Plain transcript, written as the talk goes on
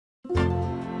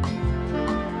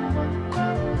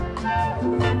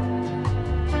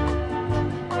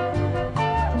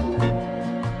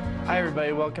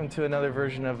everybody, welcome to another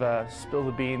version of Spill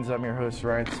the Beans. I'm your host,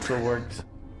 Ryan Spilborghs.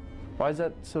 Why is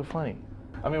that so funny?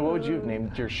 I mean, what would you have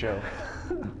named your show?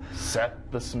 Seth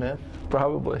the Smith?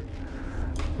 Probably.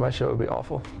 My show would be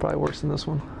awful. Probably worse than this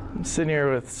one. I'm sitting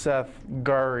here with Seth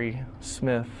Gary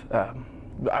Smith.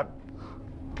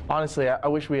 Honestly, I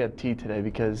wish we had tea today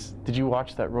because did you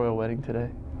watch that royal wedding today?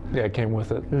 Yeah, it came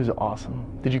with it. It was awesome.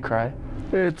 Did you cry?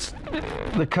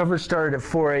 The coverage started at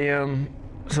 4 a.m.,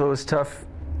 so it was tough,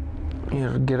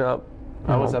 to get up.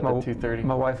 I was up at 2:30.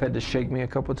 My wife had to shake me a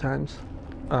couple of times.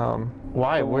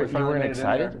 Why? You weren't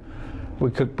excited?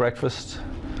 We cooked breakfast.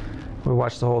 We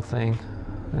watched the whole thing,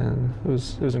 and it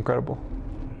was incredible.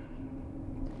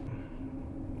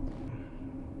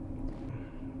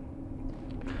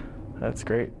 That's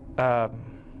great.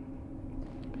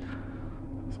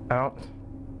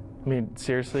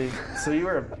 Seriously. So you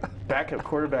were a backup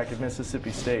quarterback at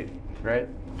Mississippi State, right?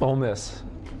 Ole Miss,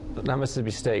 not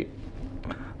Mississippi State.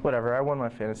 Whatever. I won my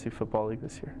fantasy football league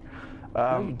this year.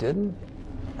 No, you didn't.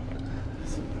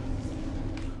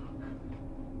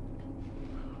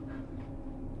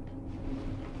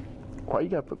 Why you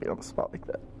gotta put me on the spot like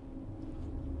that?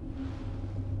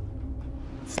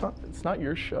 It's not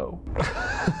your show.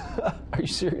 Are you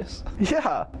serious?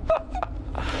 Yeah.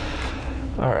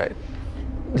 All right.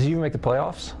 Did you even make the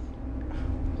playoffs?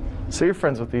 So you're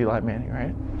friends with Eli Manning,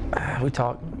 right? We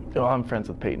talked. Well, I'm friends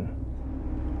with Peyton.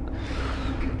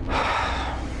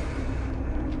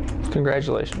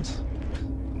 Congratulations.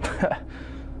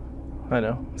 I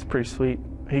know. It's pretty sweet.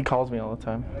 He calls me all the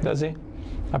time. Does he?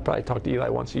 I probably talk to Eli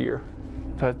once a year.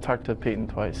 I talk to Peyton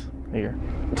twice a year.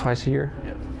 Twice a year?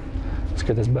 Yeah. It's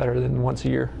good. That's better than once a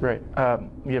year. Right.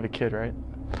 You have a kid, right?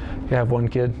 You have one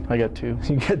kid? I got two.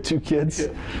 You got two kids?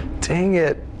 Yeah. Dang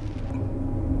it.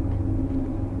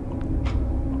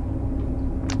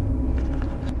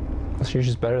 So you're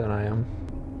just better than I am.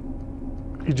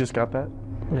 You just got that?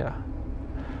 Yeah.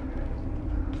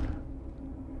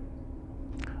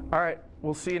 All right.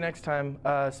 We'll see you next time.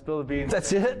 Spill the beans.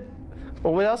 That's it?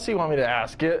 Well, what else do you want me to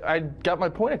ask? I got my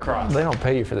point across. They don't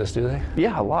pay you for this, do they?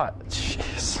 Yeah, a lot.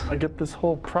 Jeez. I get this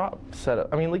whole prop set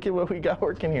up. I mean, look at what we got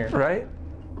working here. Right?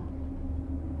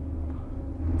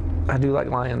 I do like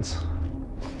lions.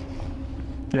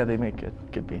 Yeah, they make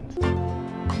good beans.